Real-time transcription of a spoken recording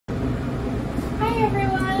Hey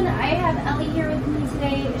everyone, I have Ellie here with me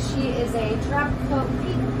today. She is a drop coat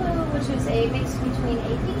PEEKAPOO, which is a mix between a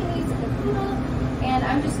Pekingese and a poodle. And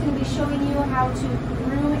I'm just going to be showing you how to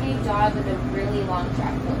groom a dog with a really long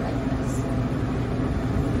drop coat like this.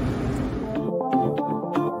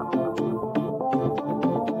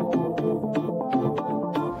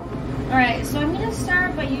 Alright, so I'm going to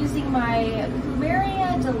start by using my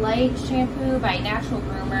Plumeria Delight shampoo by Natural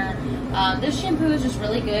Groomer. This shampoo is just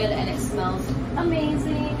really good and it smells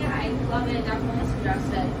amazing. I love it, definitely suggest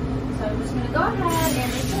it. So I'm just going to go ahead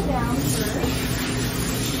and mix it down first.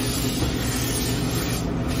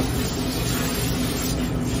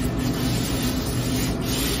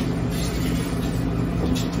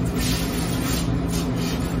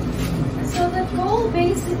 So the goal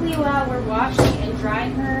basically while we're washing and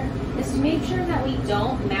drying her is to make sure that we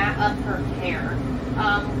don't mat up her hair.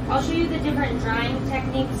 I'll show you the different drying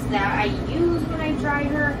techniques that I use when I dry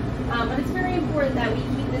her, but it's very important that we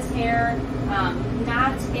keep this hair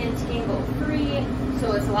not entangle free,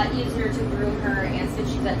 so it's a lot easier to groom her, and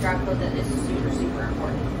since she's at drop coat, that is super, super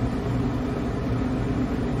important.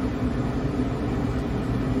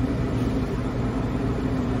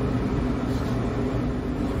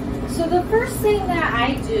 So the first thing that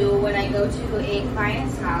I do when I go to a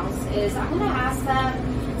client's house is I'm going to ask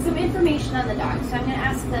them some information on the dog. So I'm going to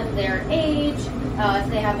ask them their age, if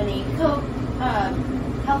they have any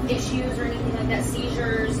health issues or anything like that,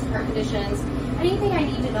 seizures, heart conditions, anything I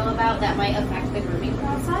need to know about that might affect the grooming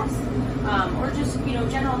process, or just, you know,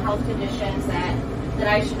 general health conditions that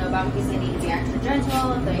I should know about in case they need to be extra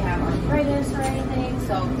gentle, if they have arthritis or anything.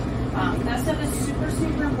 So that stuff is super,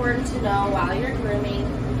 super important to know while you're grooming.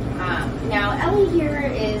 Now, Ellie here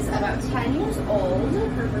is about 10 years old.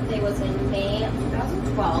 Her birthday was in May of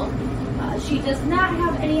 2012. She does not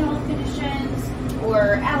have any health conditions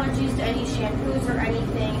or allergies to any shampoos or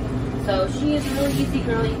anything. So she is a really easy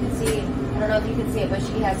girl. You can see, I don't know if you can see it, but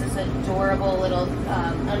she has this adorable little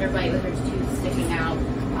underbite with her tooth sticking out.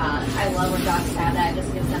 I love when dogs have that. It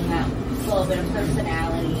just gives them that little bit of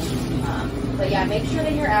personality. But yeah, make sure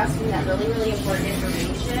that you're asking that really, really important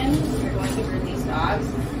information when you're going to groom these dogs.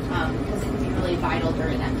 Because it can be really vital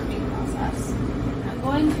during that grooming process. I'm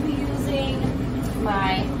going to be using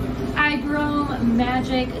my Groom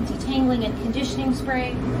Magic Detangling and Conditioning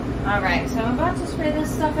Spray. Alright, so I'm about to spray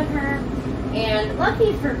this stuff in her, and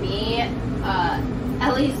lucky for me,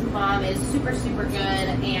 Ellie's mom is super, super good,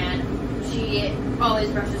 and she always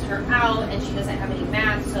brushes her out, and she doesn't have any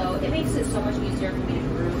mats, so it makes it so much easier for me to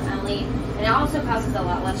groom Ellie, and it also causes a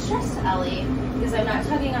lot less stress to Ellie, because I'm not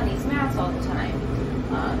tugging on these mats all the time.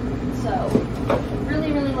 So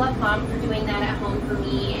really, really love Mom for doing that at home for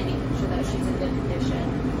me and making sure that she's in good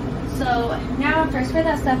condition. So now after I spray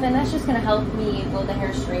that stuff in, that's just going to help me blow the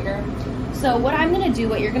hair straighter. So what I'm going to do,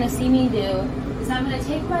 what you're going to see me do, is I'm going to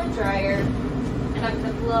take my dryer and I'm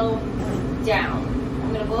going to blow down. I'm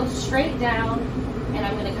going to blow straight down, and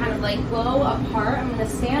I'm going to kind of like blow apart. I'm going to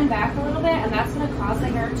stand back a little bit, and that's going to cause the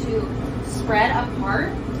hair to spread apart,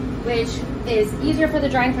 which is easier for the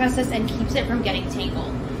drying process and keeps it from getting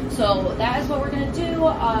tangled. So that is what we're going to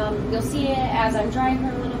do. You'll see it as I'm drying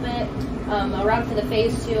her a little bit. Around for the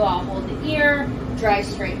face too, I'll hold the ear, dry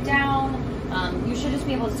straight down. You should just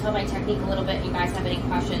be able to tell my technique a little bit. If you guys have any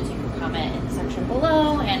questions, you can comment in the section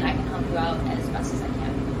below and I can help you out as best as I can.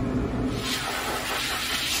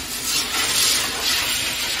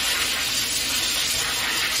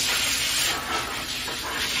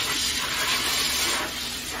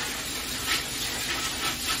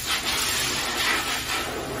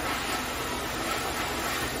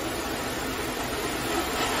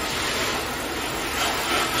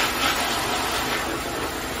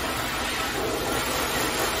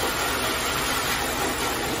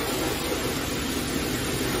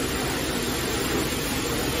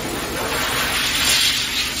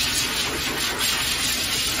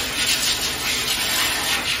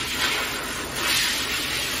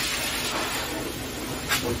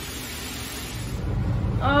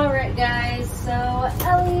 Alright guys, so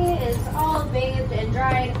Ellie is all bathed and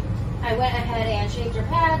dried. I went ahead and shaved her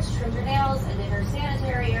pads, trimmed her nails, and did her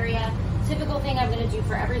sanitary area. Typical thing I'm going to do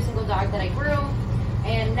for every single dog that I groom.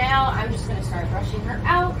 And now I'm just going to start brushing her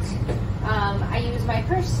out. I use my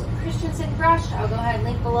Christensen brush. I'll go ahead and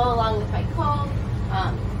link below along with my comb.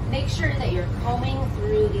 Make sure that you're combing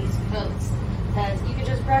through these coats, because you can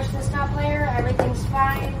just brush this top layer, everything's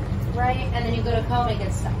fine, right? And then you go to comb, it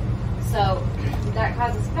gets stuck. So that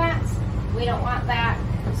causes mats. We don't want that.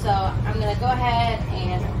 So I'm going to go ahead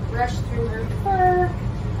and brush through her fur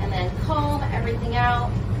and then comb everything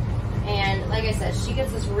out. And like I said, she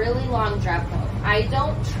gets this really long drop coat. I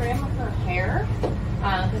don't trim her hair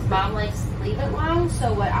because Mom likes to leave it long.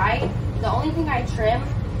 So the only thing I trim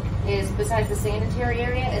is, besides the sanitary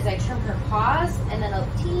area, is I trim her paws and then a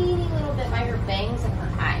teeny little bit by her bangs and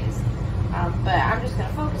her eyes. But I'm just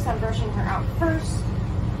gonna focus on brushing her out first.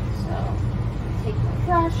 So take my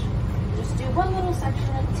brush, just do one little section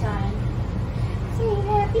at a time. See you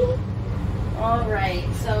happy? All right,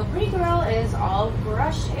 so Bree Girl is all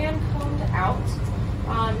brushed and combed out.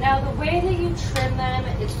 Now the way that you trim them,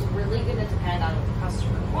 it's really gonna depend on what the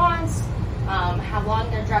customer wants, how long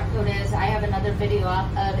their drop coat is. I have another video up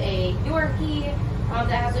of a Yorkie that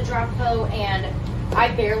has a drop coat, and I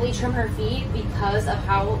barely trim her feet because of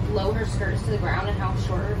how low her skirt is to the ground and how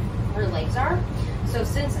short her legs are. So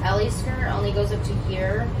since Ellie's skirt only goes up to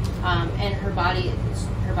here, and her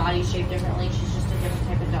body's shaped differently, she's just a different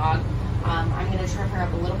type of dog, I'm going to trim her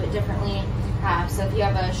up a little bit differently. So if you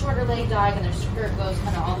have a shorter leg dog and their skirt goes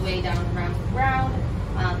kind of all the way down around the ground,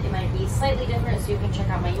 it might be slightly different, so you can check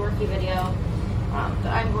out my Yorkie video.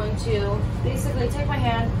 But I'm going to basically take my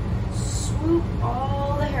hand, swoop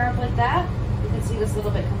all the hair up like that. You can see this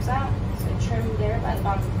little bit comes out. So I trim there by the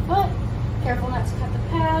bottom of the foot. Careful not to cut the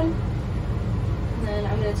pad. And then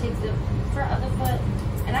I'm going to take the front of the foot,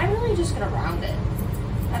 and I'm really just going to round it.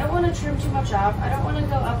 I don't want to trim too much off. I don't want to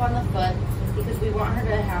go up on the foot because we want her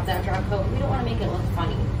to have that drop coat. We don't want to make it look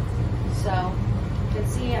funny. So you can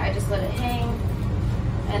see I just let it hang,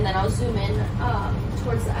 and then I'll zoom in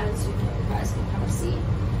towards the end so you guys can kind of see.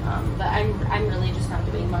 But I'm really just not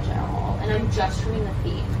doing much at all, and I'm just trimming the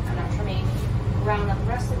feet. I'm not trimming around the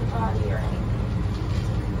rest of the body or anything.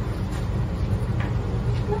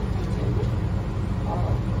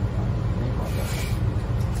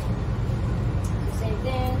 Same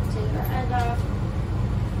thing, take our end off,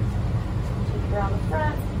 take it around the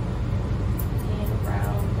front, and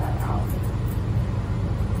round that out.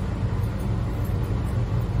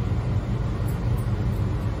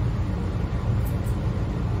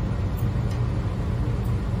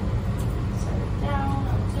 Set it down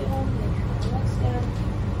on the table, make sure it looks good.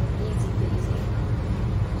 Easy peasy.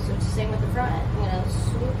 So same with the front, I'm going to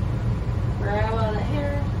swoop, grab all the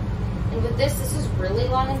hair. And with this is really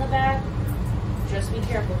long in the back. Just be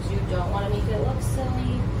careful because you don't want to make it look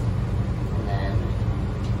silly. And then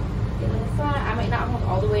get in the front. I might not hold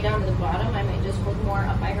all the way down to the bottom. I might just hold more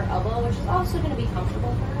up by her elbow, which is also going to be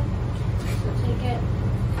comfortable for her. So take it,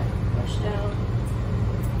 push down,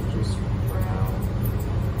 just round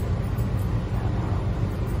that out.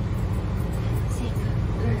 Take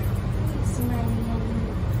a smile.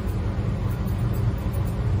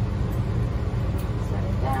 Set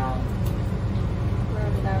it down.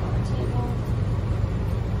 Round it out on the table.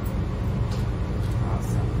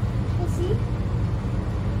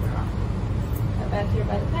 Back here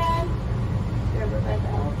by the pad, grab her by the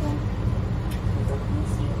elephant, and go from the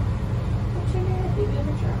seat. Put your hair, baby,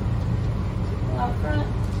 over drop. Pull out front.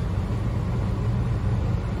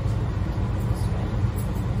 This way.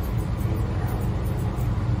 And around.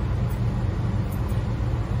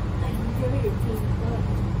 I know your pink foot.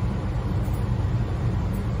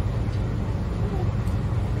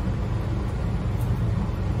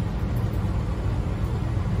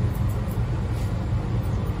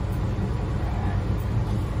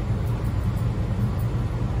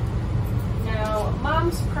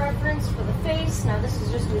 Mom's preference for the face, now this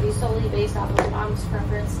is just going to be solely based off of Mom's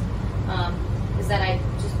preference, is that I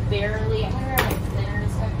just barely, I'm going to grab my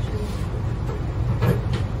thinners actually.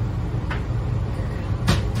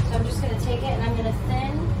 So I'm just going to take it and I'm going to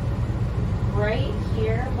thin right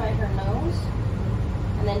here by her nose,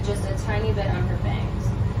 and then just a tiny bit on her bangs,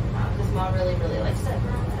 because Mom really, really likes that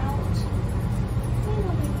grown out.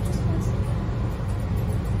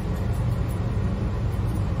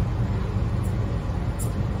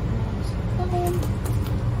 You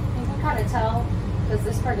can kind of tell because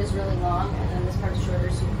this part is really long and then this part's shorter,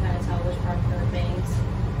 so you can kind of tell which part of her bangs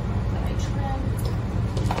that I trim.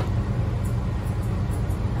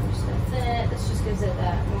 I'm just going to thin it. This just gives it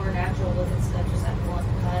that more natural look instead of just that blunt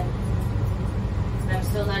cut. And I'm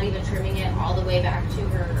still not even trimming it all the way back to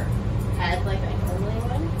her head like I normally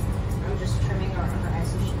would. I'm just trimming around her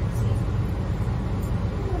eyes so she can see.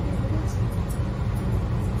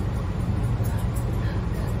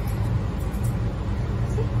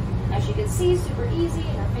 As you can see, super easy,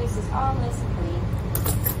 and her face is all nice and clean.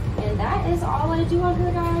 And that is all I do on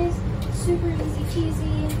her, guys. Super easy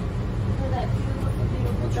cheesy. For that beautiful,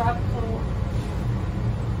 beautiful drop coat.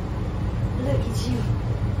 Look at you.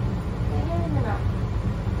 And your mouth.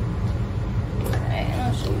 Alright, and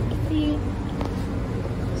I'll show you the feet.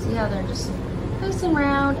 See how they're just nice and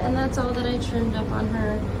round, and that's all that I trimmed up on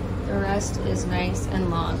her. The rest is nice and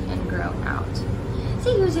long and grown out.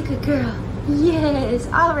 See, who's a good girl? Yes,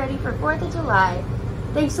 all ready for 4th of July.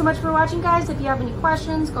 Thanks so much for watching, guys. If you have any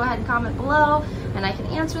questions, go ahead and comment below and I can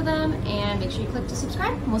answer them. And make sure you click to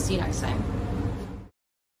subscribe and we'll see you next time.